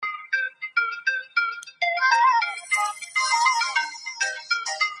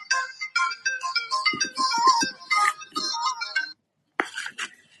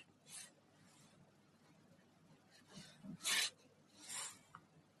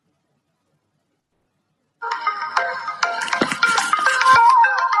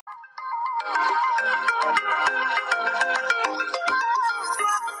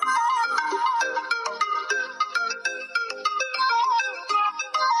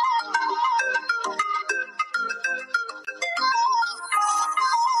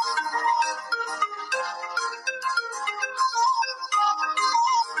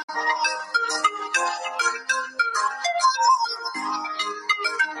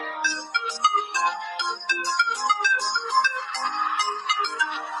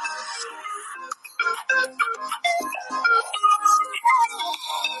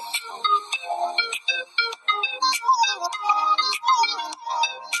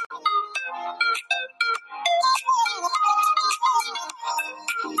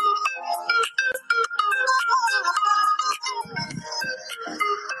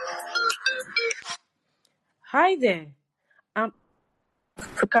there, I'm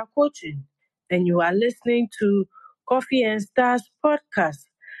Africa Coaching, and you are listening to Coffee and Stars podcast,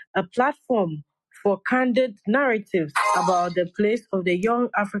 a platform for candid narratives about the place of the young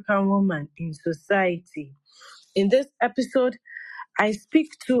African woman in society. In this episode, I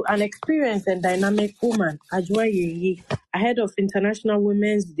speak to an experienced and dynamic woman, Ajua Yeyi, ahead of International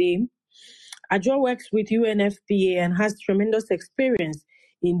Women's Day. Ajua works with UNFPA and has tremendous experience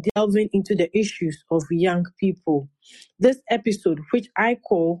in delving into the issues of young people. This episode, which I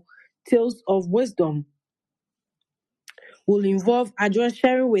call Tales of Wisdom, will involve Ajua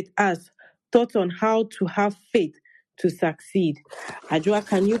sharing with us thoughts on how to have faith to succeed. Ajua,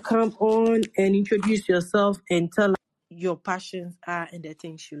 can you come on and introduce yourself and tell us what your passions are and the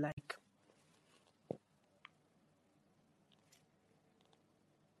things you like?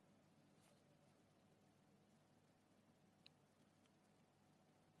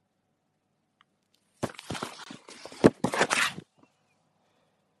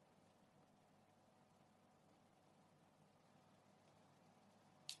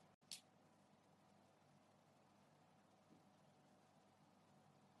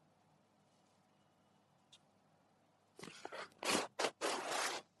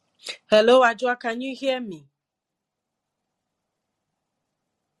 Hello, Ajua, can you hear me?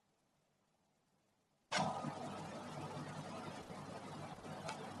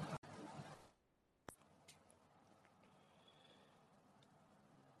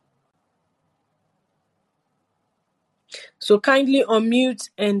 So kindly unmute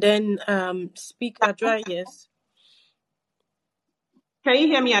and then speak, Ajua. Yes, Can you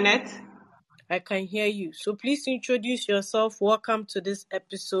hear me, Annette? I can hear you. So please introduce yourself. Welcome to this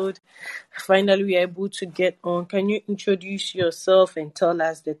episode. Finally, we are able to get on. Can you introduce yourself and tell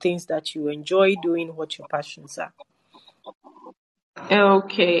us the things that you enjoy doing, what your passions are?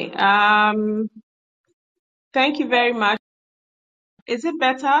 Okay. Thank you very much. Is it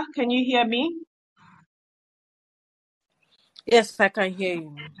better? Can you hear me? Yes, I can hear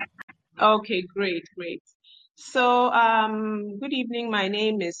you. Okay, great. So, good evening. My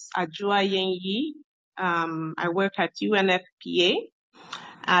name is Ajua Yenyi. I work at UNFPA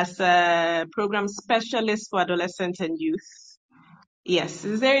as a program specialist for adolescents and youth. Yes.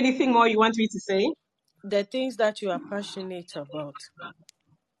 Is there anything more you want me to say? The things that you are passionate about.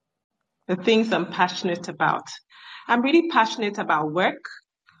 The things I'm passionate about. I'm really passionate about work.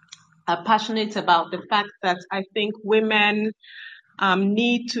 I'm passionate about the fact that I think women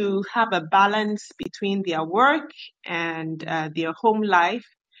need to have a balance between their work and their home life.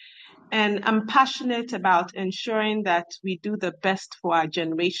 And I'm passionate about ensuring that we do the best for our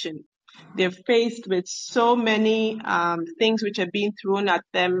generation. They're faced with so many things which are being thrown at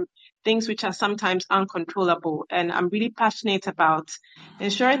them, things which are sometimes uncontrollable. And I'm really passionate about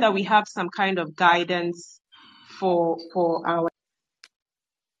ensuring that we have some kind of guidance for our.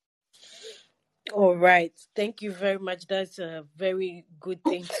 All right. Thank you very much. That's a very good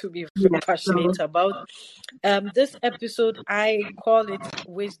thing to be very passionate about. This episode, I call it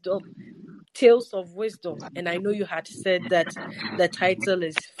Wisdom, Tales of Wisdom. And I know you had said that the title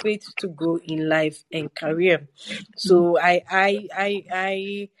is Faith to Grow in Life and Career. So I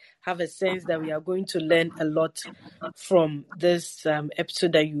have a sense that we are going to learn a lot from this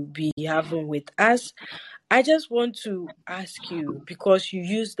episode that you'll be having with us. I just want to ask you, because you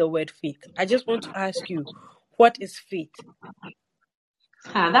use the word faith, I just want to ask you, what is faith?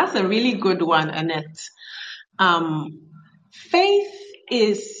 That's a really good one, Annette. Faith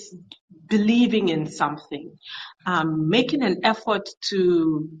is believing in something, making an effort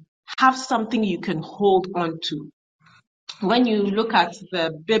to have something you can hold on to. When you look at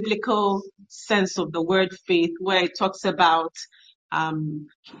the biblical sense of the word faith, where it talks about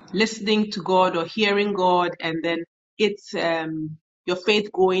listening to God or hearing God, and then it's your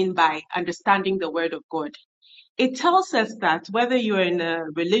faith going by understanding the word of God. It tells us that whether you're in a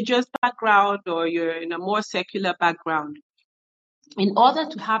religious background or you're in a more secular background, in order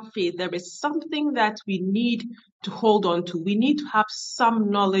to have faith, there is something that we need to hold on to. We need to have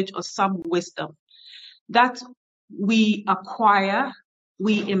some knowledge or some wisdom that we acquire,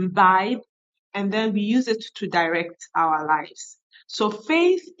 we imbibe, and then we use it to direct our lives. So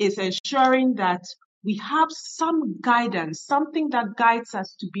faith is ensuring that we have some guidance, something that guides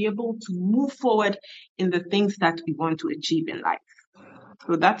us to be able to move forward in the things that we want to achieve in life.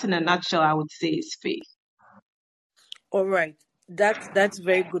 So that's in a nutshell, I would say, is faith. All right. That's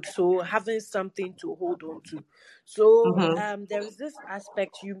very good. So having something to hold on to. So there is this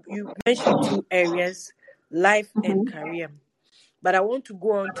aspect you mentioned two areas, life and career. But I want to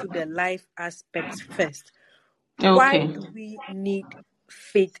go on to the life aspect first. Why do we need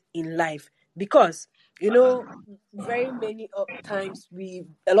faith in life? Because very many times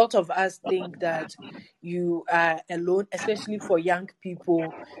a lot of us think that you are alone, especially for young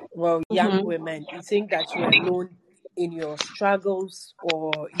people, young Mm-hmm. women. You think that you're alone in your struggles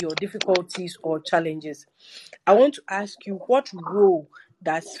or your difficulties or challenges. I want to ask you, what role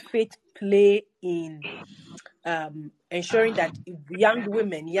does faith play in ensuring that young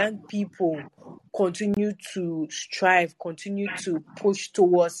women, young people continue to strive, continue to push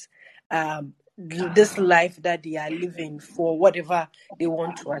towards this life that they are living for whatever they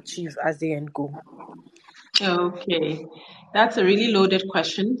want to achieve as the end goal? Okay, that's a really loaded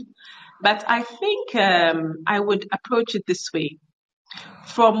question, but I think I would approach it this way.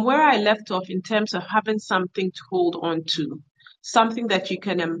 From where I left off in terms of having something to hold on to, something that you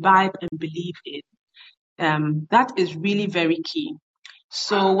can imbibe and believe in, that is really very key.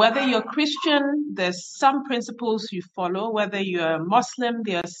 So whether you're Christian, there's some principles you follow. Whether you're Muslim,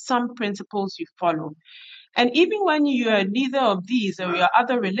 there are some principles you follow. And even when you are neither of these or your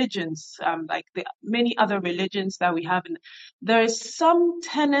other religions, like the many other religions that we have, there is some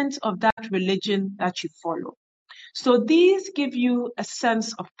tenet of that religion that you follow. So these give you a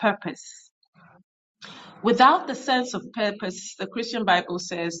sense of purpose. Without the sense of purpose, the Christian Bible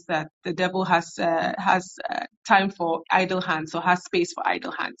says that the devil has time for idle hands, or has space for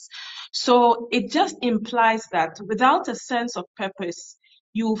idle hands. So it just implies that without a sense of purpose,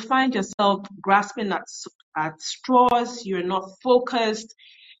 you will find yourself grasping at straws. You're not focused.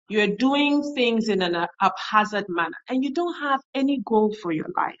 You're doing things in an haphazard manner, and you don't have any goal for your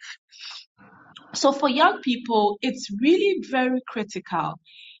life. So for young people, it's really very critical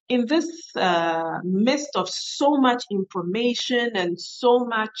in this midst of so much information and so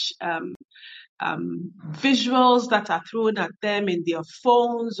much visuals that are thrown at them in their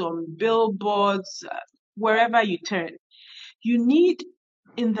phones, on billboards, wherever you turn. You need,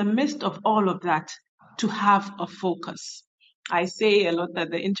 in the midst of all of that, to have a focus. I say a lot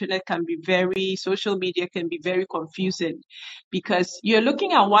that the internet social media can be very confusing, because you're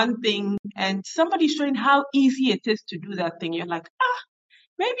looking at one thing and somebody's showing how easy it is to do that thing. You're like,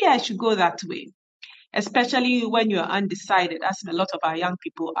 maybe I should go that way, especially when you're undecided, as a lot of our young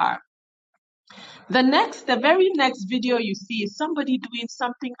people are. The very next video you see is somebody doing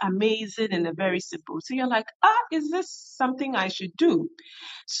something amazing and very simple. So you're like, is this something I should do?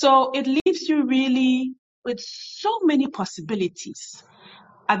 So it leaves you really with so many possibilities,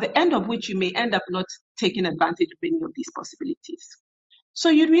 at the end of which you may end up not taking advantage of any of these possibilities. So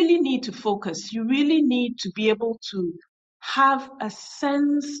you really need to focus. You really need to be able to have a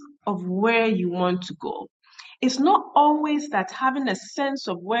sense of where you want to go. It's not always that having a sense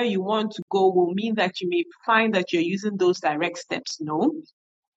of where you want to go will mean that you may find that you're using those direct steps. No.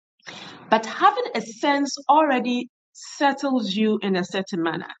 But having a sense already settles you in a certain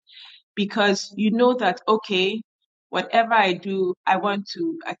manner, because you know that, okay, whatever I do, I want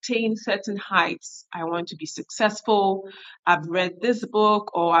to attain certain heights. I want to be successful. I've read this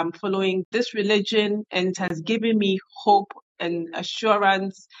book, or I'm following this religion, and it has given me hope and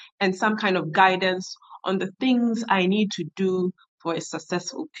assurance and some kind of guidance on the things I need to do for a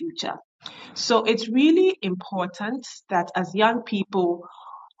successful future. So it's really important that as young people,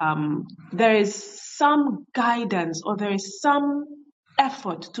 there is some guidance, or there is some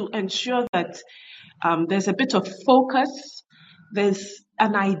effort to ensure that there's a bit of focus, there's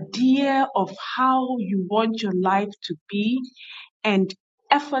an idea of how you want your life to be, and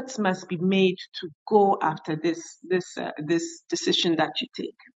efforts must be made to go after this decision that you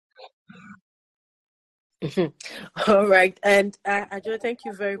take. All right. And Ajo, thank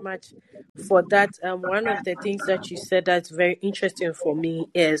you very much for that. One of the things that you said that's very interesting for me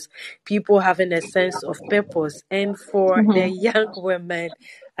is people having a sense of purpose. And for the young women,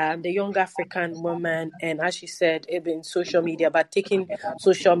 the young African women, and as you said, even social media, but taking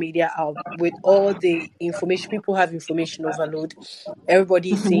social media out with all the information, people have information overload.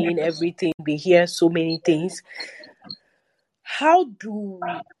 Everybody's seeing everything. We hear so many things. How do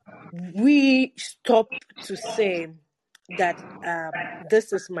we stop to say that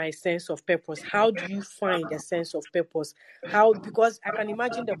this is my sense of purpose? How do you find a sense of purpose? Because I can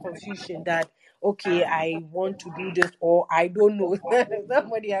imagine the confusion that, okay, I want to do this, or I don't know.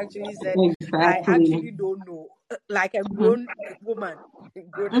 Somebody actually said, I actually don't know. Like a grown woman,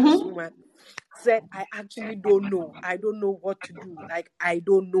 grown-ass woman said, I actually don't know. I don't know what to do. Like, I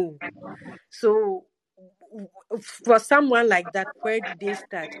don't know. So for someone like that, where do they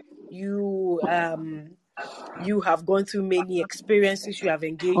start? You have gone through many experiences, you have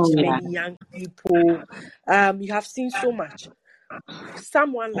engaged many young people, you have seen so much.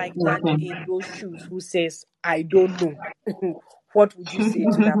 Someone like that in those shoes who says, I don't know, what would you say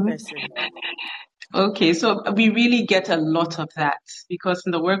to that person? Okay, so we really get a lot of that because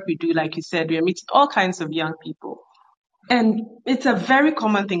in the work we do, like you said, we are meeting all kinds of young people. And it's a very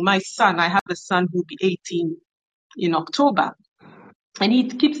common thing. My son, I have a son who'll be 18 in October. And he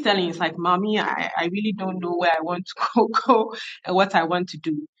keeps telling, it's like, Mommy, I really don't know where I want to go and what I want to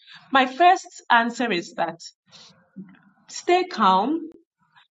do. My first answer is that stay calm.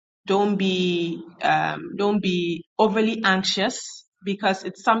 Don't be overly anxious because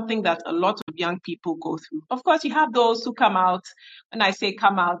it's something that a lot of young people go through. Of course, you have those who come out. When I say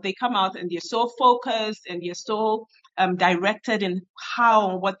come out, they come out and they're so focused and they're so directed in how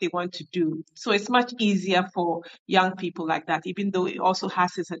and what they want to do. So it's much easier for young people like that, even though it also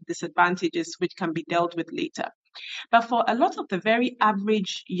has its disadvantages which can be dealt with later. But for a lot of the very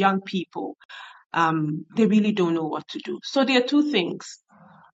average young people, they really don't know what to do. So there are two things.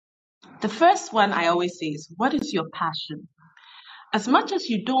 The first one I always say is, what is your passion? As much as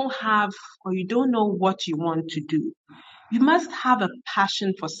you don't have or you don't know what you want to do, you must have a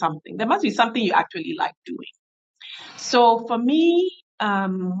passion for something. There must be something you actually like doing. So for me,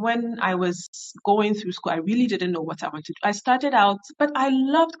 when I was going through school, I really didn't know what I wanted to do. I started out, but I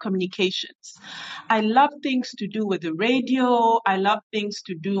loved communications. I loved things to do with the radio. I loved things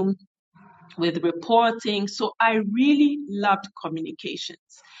to do with reporting. So I really loved communications.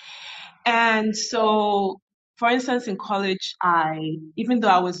 And so, for instance, in college, even though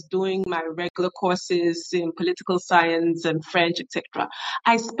I was doing my regular courses in political science and French, etc.,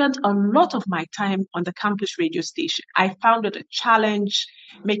 I spent a lot of my time on the campus radio station. I found it a challenge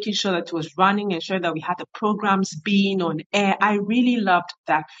making sure that it was running, ensuring that we had the programs being on air. I really loved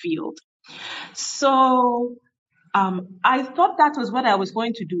that field. So I thought that was what I was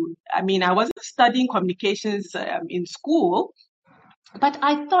going to do. I mean, I wasn't studying communications in school, but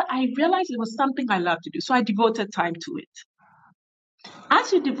I realized it was something I loved to do. So I devoted time to it.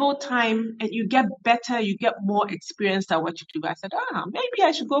 As you devote time and you get better, you get more experienced at what you do. I said, maybe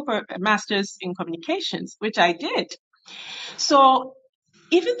I should go for a master's in communications, which I did. So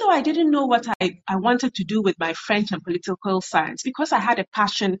even though I didn't know what I wanted to do with my French and political science, because I had a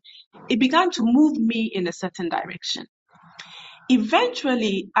passion, it began to move me in a certain direction.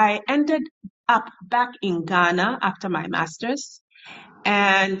 Eventually, I ended up back in Ghana after my master's.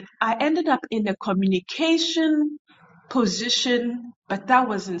 And I ended up in a communication position, but that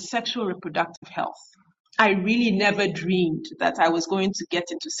was in sexual reproductive health. I really never dreamed that I was going to get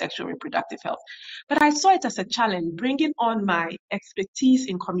into sexual reproductive health. But I saw it as a challenge, bringing on my expertise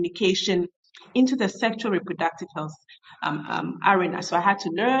in communication into the sexual reproductive health arena. So I had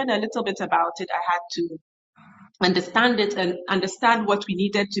to learn a little bit about it. I had to understand it and understand what we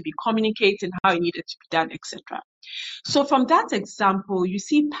needed to be communicating, how it needed to be done, etc. So from that example, you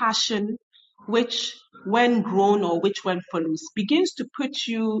see passion, which when grown or which when follows, begins to put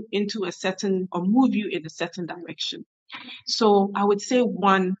you into a certain or move you in a certain direction. So I would say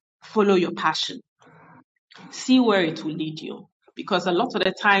one, follow your passion. See where it will lead you. Because a lot of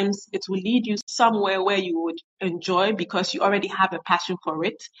the times it will lead you somewhere where you would enjoy because you already have a passion for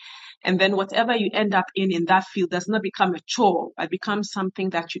it. And then whatever you end up in that field does not become a chore, but becomes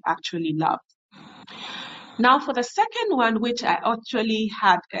something that you actually love. Now, for the second one, which I actually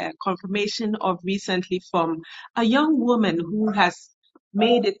had a confirmation of recently from a young woman who has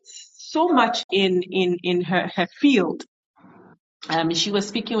made it so much in her field. She was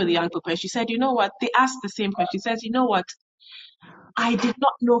speaking with the young people and she said, you know what? They asked the same question. She says, you know what? I did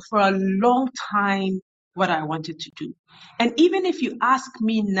not know for a long time what I wanted to do. And even if you ask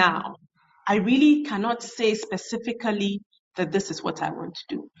me now, I really cannot say specifically that this is what I want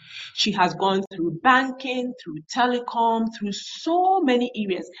to do. She has gone through banking, through telecom, through so many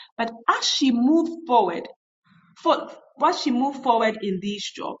areas. But as she moved forward, in these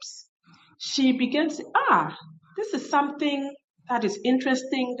jobs, she began to say, this is something that is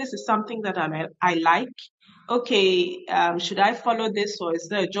interesting. This is something that I like. Okay, should I follow this, or is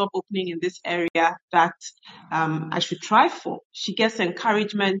there a job opening in this area that I should try for? She gets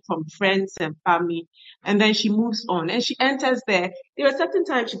encouragement from friends and family, and then she moves on and she enters there. There are certain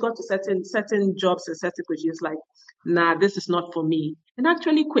times she got to certain jobs and certain positions like, nah, this is not for me, and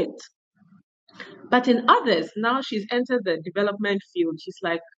actually quit. But in others, now she's entered the development field. She's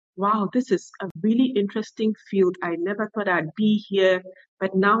like, wow, this is a really interesting field. I never thought I'd be here,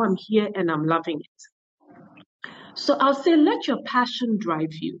 but now I'm here and I'm loving it. So I'll say, let your passion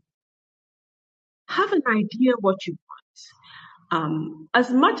drive you. Have an idea what you want. As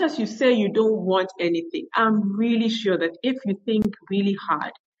much as you say you don't want anything, I'm really sure that if you think really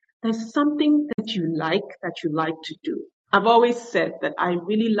hard, there's something that you like to do. I've always said that I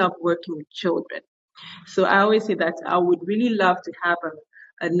really love working with children. So I always say that I would really love to have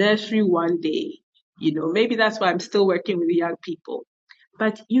a nursery one day Maybe that's why I'm still working with young people.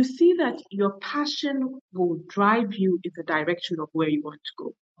 But you see that your passion will drive you in the direction of where you want to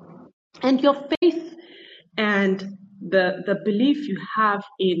go. And your faith and the belief you have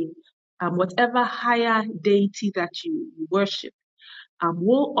in whatever higher deity that you worship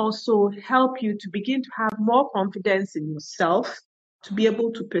will also help you to begin to have more confidence in yourself to be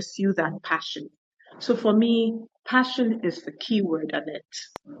able to pursue that passion. So for me, passion is the key word, Annette.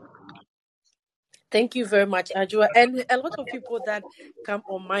 Thank you very much, Ajua. And a lot of people that come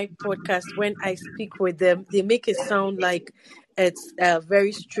on my podcast, when I speak with them, they make it sound like it's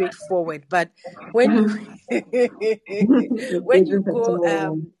very straightforward. But when you It when you isn't at go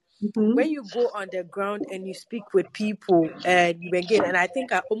all. when you go on the ground and you speak with people and you engage, and I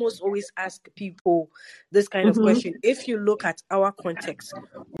think I almost always ask people this kind of question. If you look at our context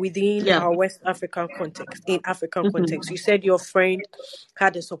within Yeah. our West African context, in African context, you said your friend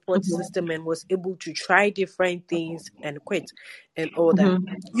had a support system and was able to try different things and quit and all that.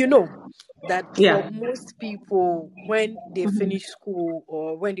 That Yeah. for most people, when they finish school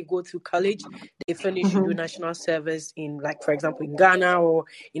or when they go through college, they finish, you do national service in, like, for example, in Ghana or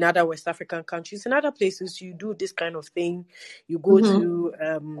in other West African countries. In other places, you do this kind of thing. You go through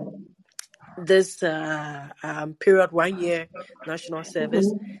this period, 1 year national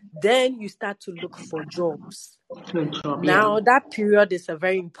service. Then you start to look for jobs. Good job, Now, that period is a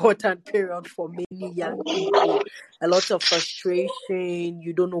very important period for many young people. A lot of frustration,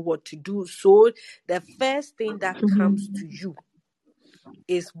 you don't know what to do. So the first thing that comes to you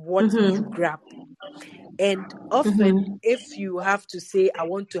is what you grab. And often, if you have to say, I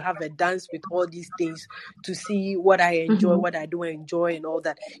want to have a dance with all these things to see what I enjoy, what I don't enjoy, and all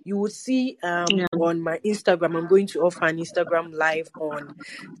that, you will see on my Instagram, I'm going to offer an Instagram live on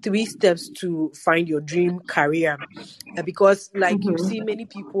 3 steps to find your dream career. Because, like you see, many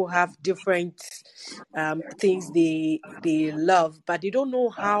people have different things they love, but they don't know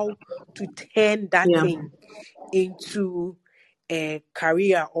how to turn that thing into a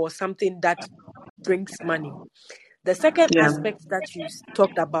career or something that brings money. The second aspect that you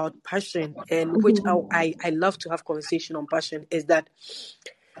talked about, passion, and which I love to have conversation on passion, is that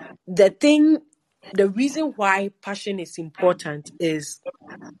the reason why passion is important is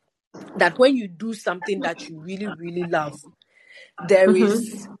that when you do something that you really, really love,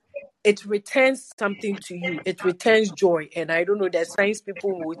 it returns something to you. It returns joy. And I don't know, the science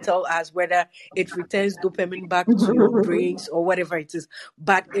people will tell us whether it returns dopamine back to your brains or whatever it is.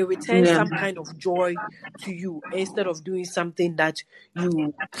 But it returns some kind of joy to you instead of doing something that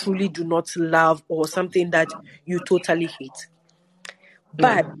you truly do not love or something that you totally hate.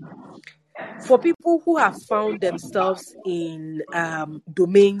 But for people who have found themselves in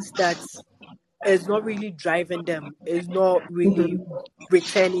domains that is not really driving them, is not really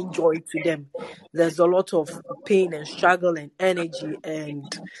returning joy to them, there's a lot of pain and struggle and energy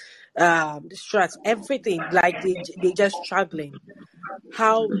and stress, everything, like they just struggling.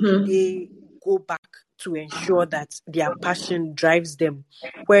 How do they go back to ensure that their passion drives them?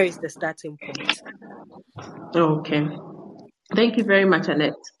 Where is the starting point? Okay. Thank you very much,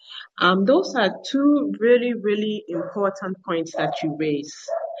 Annette. Those are two really, really important points that you raise.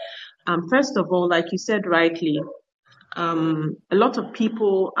 First of all, like you said rightly, a lot of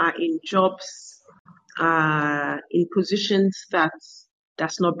people are in jobs, in positions that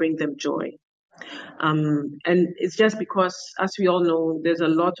does not bring them joy. And it's just because, as we all know, there's a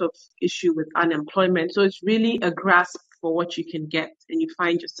lot of issue with unemployment. So it's really a grasp for what you can get, and you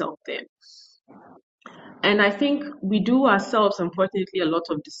find yourself there. And I think we do ourselves, unfortunately, a lot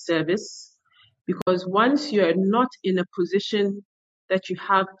of disservice, because once you're not in a position that you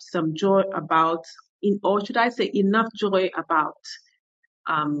have some joy about, or should I say enough joy about,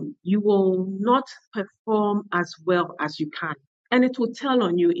 you will not perform as well as you can. And it will tell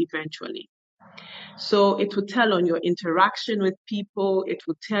on you eventually. So it will tell on your interaction with people. It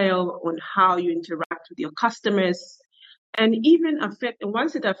will tell on how you interact with your customers, and even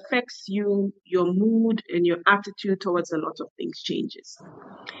once it affects you, your mood and your attitude towards a lot of things changes.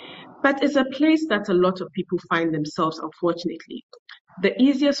 But it's a place that a lot of people find themselves, unfortunately. The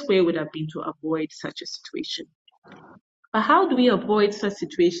easiest way would have been to avoid such a situation. But how do we avoid such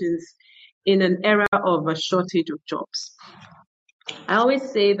situations in an era of a shortage of jobs? I always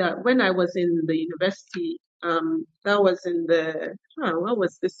say that when I was in the university, that was in what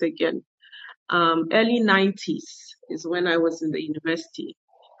was this again? Early 90s is when I was in the university.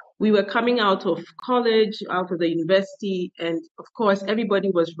 We were coming out of college, out of the university, and of course, everybody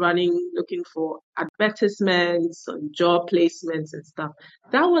was running, looking for advertisements and job placements and stuff.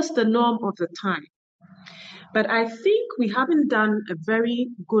 That was the norm of the time. But I think we haven't done a very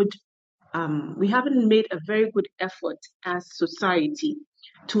good we haven't made a very good effort as society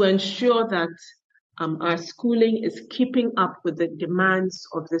to ensure that our schooling is keeping up with the demands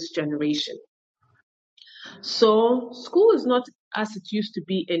of this generation. So school is not as it used to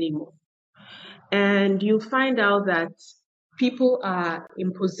be anymore. And you find out that people are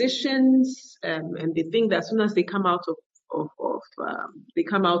in positions and they think that as soon as they come out of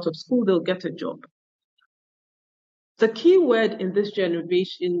school, they'll get a job. The key word in this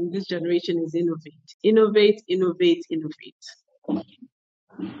generation is innovate. Innovate, innovate, innovate.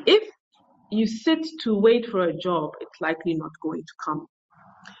 If you sit to wait for a job, it's likely not going to come.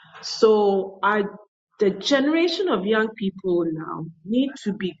 So the generation of young people now need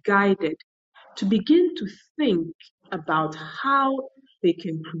to be guided to begin to think about how they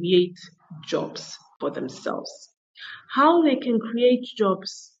can create jobs for themselves, how they can create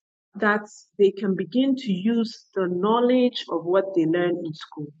jobs that they can begin to use the knowledge of what they learn in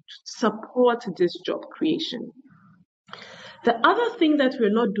school to support this job creation. The other thing that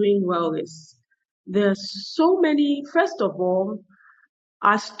we're not doing well is there's so many, first of all,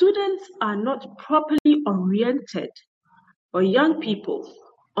 our students are not properly oriented, or young people,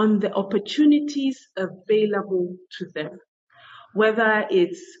 on the opportunities available to them, whether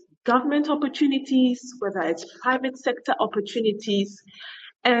it's government opportunities, whether it's private sector opportunities.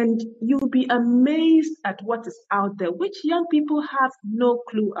 And you'll be amazed at what is out there, which young people have no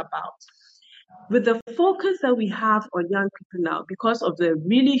clue about. With the focus that we have on young people now, because of the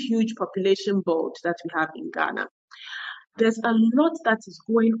really huge population bulge that we have in Ghana, there's a lot that is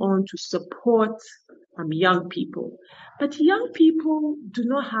going on to support young people. But young people do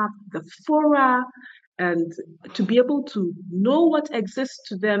not have the fora and to be able to know what exists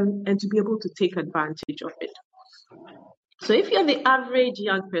to them and to be able to take advantage of it. So if you're the average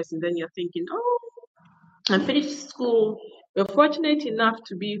young person, then you're thinking, oh, I finished school. You're fortunate enough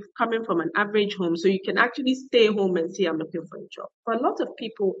to be coming from an average home, so you can actually stay home and say, I'm looking for a job. For a lot of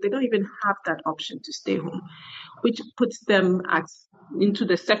people, they don't even have that option to stay home, which puts them into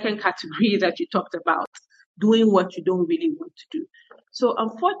the second category that you talked about, doing what you don't really want to do. So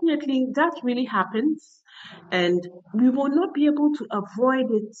unfortunately, that really happens, and we will not be able to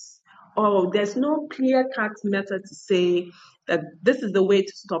avoid it. Or there's no clear-cut method to say that this is the way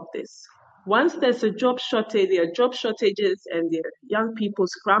to stop this. Once there's a job shortage, there are job shortages and there are young people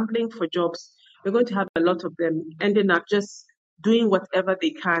scrambling for jobs, we're going to have a lot of them ending up just doing whatever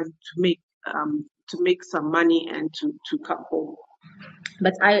they can to make some money and to come home.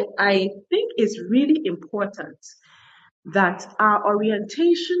 But I think it's really important that our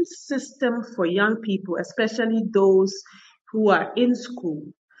orientation system for young people, especially those who are in school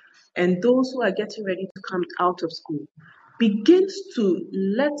and those who are getting ready to come out of school, begins to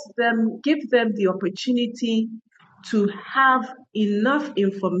give them the opportunity to have enough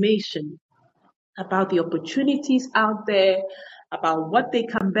information about the opportunities out there, about what they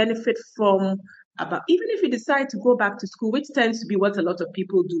can benefit from, about even if you decide to go back to school, which tends to be what a lot of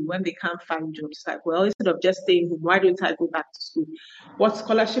people do when they can't find jobs. Like, well, instead of just staying home, why don't I go back to school? What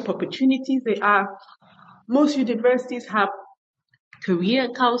scholarship opportunities there are. Most universities have career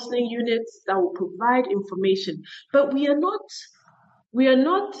counseling units that will provide information, but we are not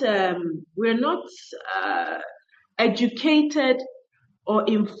educated or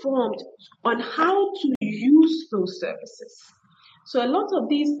informed on how to use those services. So a lot of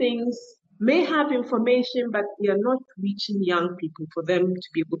these things may have information, but they are not reaching young people for them to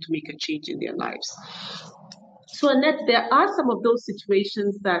be able to make a change in their lives. So Annette, there are some of those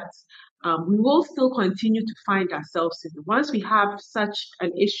situations that we will still continue to find ourselves in once we have such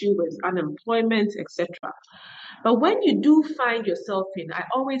an issue with unemployment, etc. But when you do find yourself in, I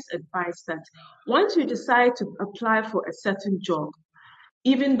always advise that once you decide to apply for a certain job,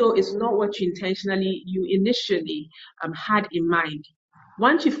 even though it's not what you initially had in mind,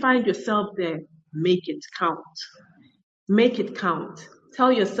 once you find yourself there, make it count. Make it count.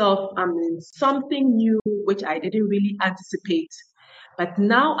 Tell yourself, I'm in something new, which I didn't really anticipate, but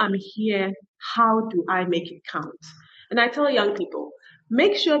now I'm here. How do I make it count? And I tell young people,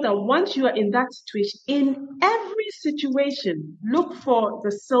 make sure that once you are in that situation, in every situation, look for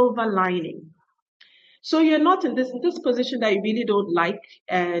the silver lining. So you're not in this position that you really don't like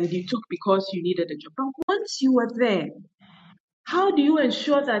and you took because you needed a job. But once you are there, how do you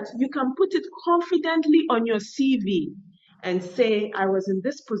ensure that you can put it confidently on your CV and say, I was in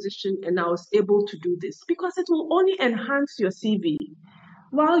this position and I was able to do this? Because it will only enhance your CV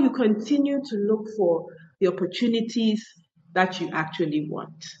while you continue to look for the opportunities that you actually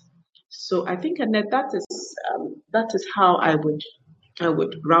want. So I think, Annette, that is how I would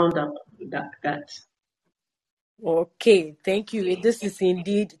round up that. Okay, thank you. This is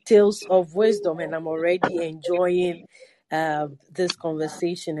indeed Tales of Wisdom, and I'm already enjoying this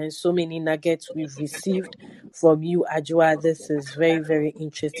conversation and so many nuggets we've received from you, Ajua. This is very, very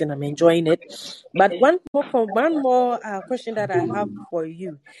interesting. I'm enjoying it. But one more question that I have for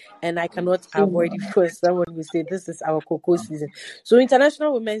you, and I cannot avoid it for someone who say this is our cocoa season. So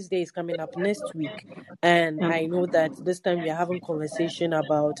International Women's Day is coming up next week, and I know that this time we are having conversation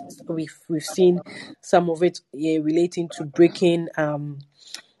about we've seen some of it relating to breaking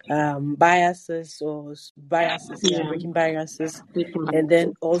breaking biases, and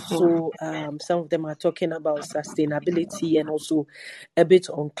then also some of them are talking about sustainability and also a bit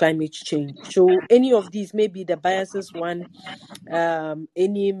on climate change. So any of these, maybe the biases one,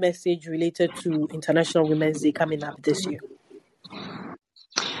 any message related to International Women's Day coming up this year?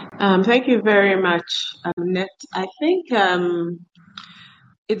 Thank you very much, Annette. I think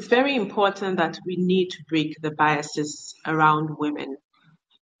it's very important that we need to break the biases around women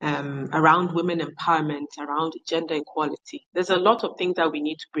empowerment, around gender equality. There's a lot of things that we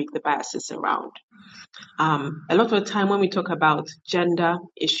need to break the biases around. A lot of the time when we talk about gender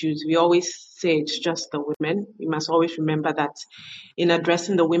issues, we always say it's just the women. We must always remember that in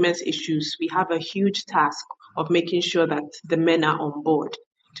addressing the women's issues, we have a huge task of making sure that the men are on board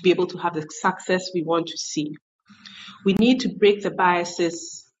to be able to have the success we want to see. We need to break the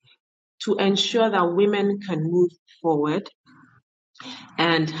biases to ensure that women can move forward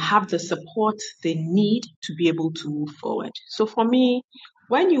and have the support they need to be able to move forward. So for me,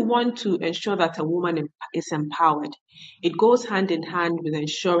 when you want to ensure that a woman is empowered, it goes hand in hand with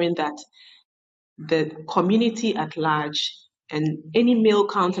ensuring that the community at large and any male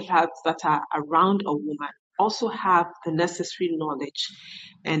counterparts that are around a woman also have the necessary knowledge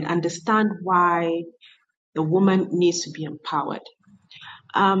and understand why the woman needs to be empowered.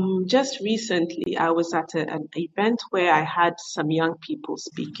 Just recently, I was at an event where I had some young people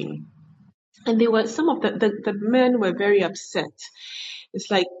speaking, and they were some of the men were very upset.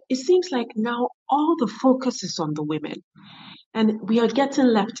 It's like it seems like now all the focus is on the women, and we are getting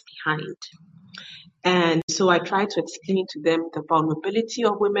left behind. And so I tried to explain to them the vulnerability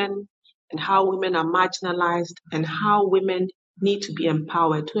of women and how women are marginalized and how women need to be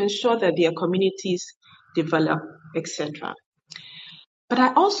empowered to ensure that their communities develop, etc. But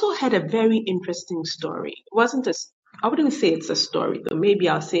I also had a very interesting story. It wasn't I wouldn't say it's a story, though maybe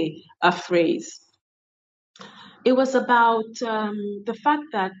I'll say a phrase. It was about the fact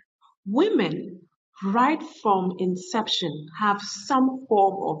that women, right from inception, have some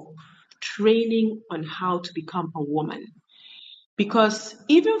form of training on how to become a woman. Because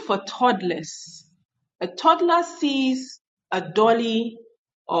even for toddlers, a toddler sees a dolly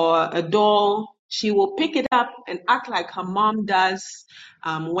or a doll, she will pick it up and act like her mom does.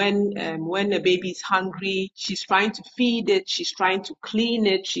 When a baby's hungry, she's trying to feed it, she's trying to clean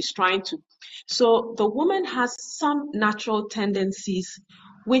it, So the woman has some natural tendencies,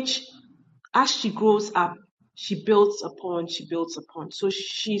 which as she grows up, she builds upon. So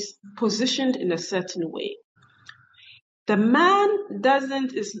she's positioned in a certain way. The man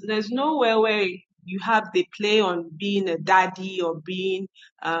there's nowhere where you have the play on being a daddy or being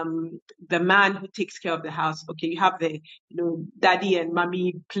the man who takes care of the house. Okay, you have the daddy and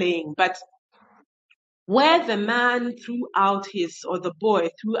mommy playing, but where the man the boy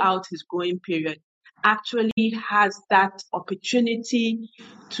throughout his growing period actually has that opportunity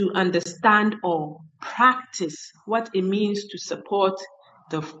to understand or practice what it means to support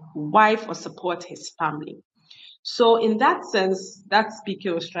the wife or support his family. So in that sense, that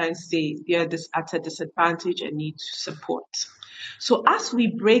speaker was trying to say they're at a disadvantage and need support. So as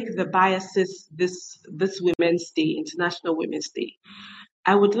we break the biases this Women's Day, International Women's Day,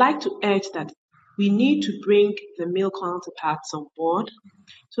 I would like to urge that we need to bring the male counterparts on board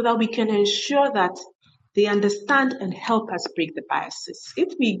so that we can ensure that they understand and help us break the biases.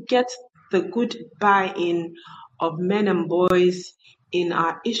 If we get the good buy-in of men and boys in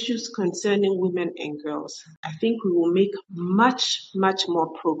our issues concerning women and girls, I think we will make much, much more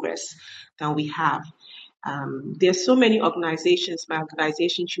progress than we have. There's so many organizations, my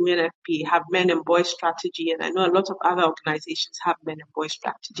organization, UNFP, have men and boys strategy, and I know a lot of other organizations have men and boys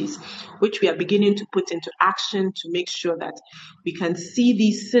strategies, which we are beginning to put into action to make sure that we can see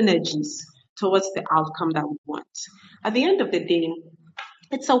these synergies towards the outcome that we want. At the end of the day,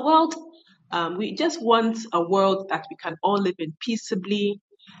 it's a world, we just want a world that we can all live in peaceably,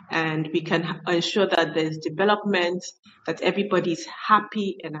 and we can ensure that there's development, that everybody's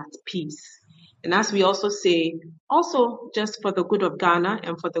happy and at peace. And as we also say, also just for the good of Ghana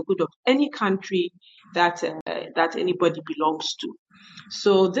and for the good of any country that anybody belongs to.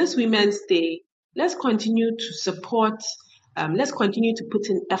 So this Women's Day, let's continue to support, let's continue to put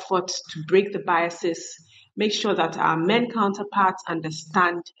in effort to break the biases, make sure that our men counterparts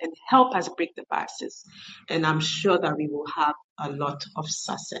understand and help us break the biases. And I'm sure that we will have a lot of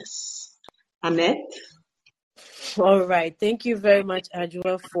success. Annette? All right. Thank you very much,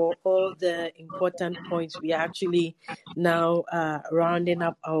 Ajua, for all the important points. We are actually now rounding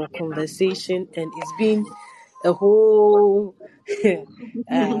up our conversation, and it's been a whole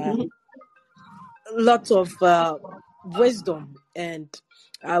lot of wisdom, and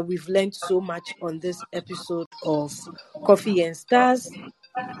we've learned so much on this episode of Coffee and Stars.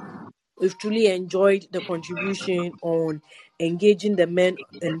 We've truly enjoyed the contribution on engaging the men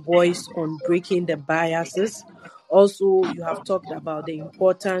and boys on breaking the biases. Also, you have talked about the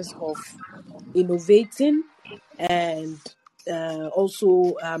importance of innovating, and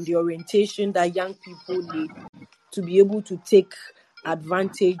also the orientation that young people need to be able to take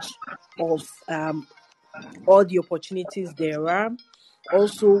advantage of all the opportunities there are.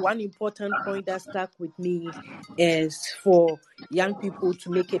 Also, one important point that stuck with me is for young people to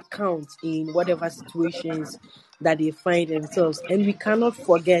make it count in whatever situations that they find themselves. And we cannot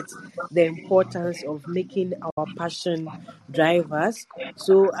forget the importance of making our passion drive us.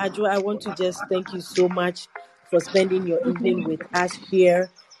 So, Adjo, I want to just thank you so much for spending your evening with us here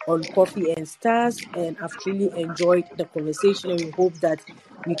on Coffee and Stars. And I've truly enjoyed the conversation, and we hope that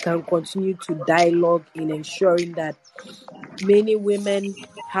we can continue to dialogue in ensuring that many women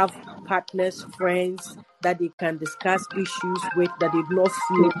have partners, friends that they can discuss issues with, that they do not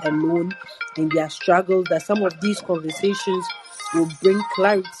feel alone in their struggles, that some of these conversations will bring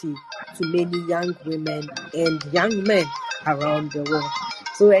clarity to many young women and young men around the world.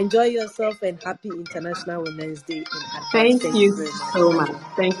 So enjoy yourself, and happy International Women's Day in advance. Thank Thank you you very much. so much.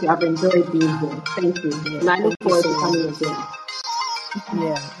 Thank you. I've enjoyed being here. Thank you. Yeah, And I look thank you forward so to coming much. again.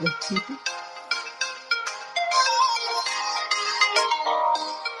 Yeah.